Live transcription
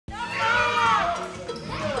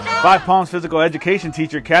Five Palms physical education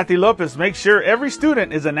teacher Cathy Lopez makes sure every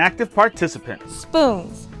student is an active participant.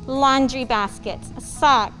 Spoons, laundry baskets,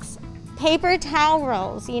 socks, paper towel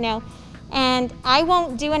rolls, and I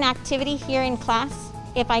won't do an activity here in class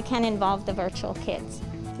if I can involve the virtual kids.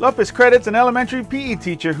 Lopez credits an elementary PE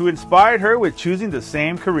teacher who inspired her with choosing the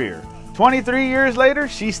same career. 23 years later,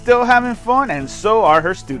 she's still having fun, and so are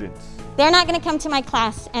her students. They're not going to come to my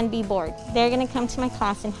class and be bored. They're going to come to my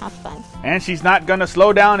class and have fun. And she's not going to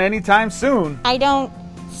slow down anytime soon. I don't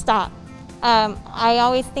stop. I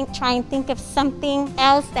always try and think of something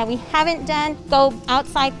else that we haven't done. Go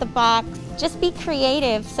outside the box. Just be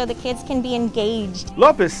creative so the kids can be engaged.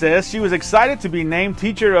 Lopez says she was excited to be named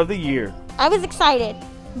Teacher of the Year. I was excited,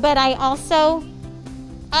 but I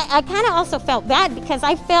kind of also felt bad because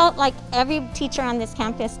I felt like every teacher on this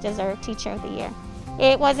campus deserved Teacher of the Year.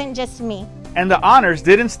 It wasn't just me. And the honors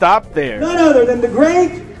didn't stop there. None other than the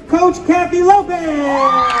great Coach Cathy Lopez!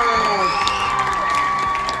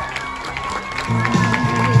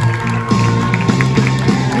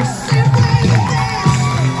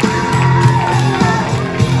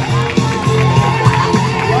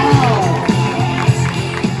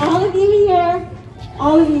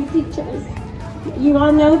 All of you teachers, you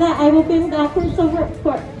all know that I will bend backwards over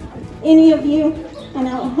for any of you, and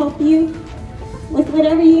I'll help you with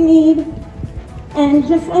whatever you need. And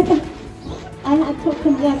just like I had told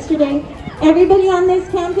them yesterday, everybody on this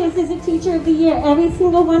campus is a Teacher of the Year, every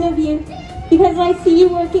single one of you, because I see you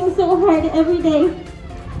working so hard every day.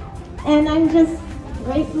 And I'm just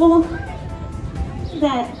grateful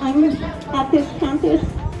that I'm at this campus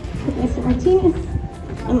with Mr. Martinez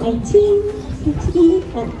and my team.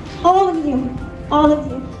 And all of you.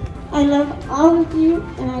 I love all of you,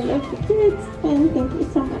 and I love the kids, and thank you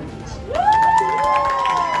so much.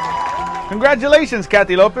 Congratulations,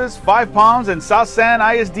 Cathy Lopez, Five Palms and South San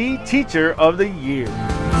ISD Teacher of the Year.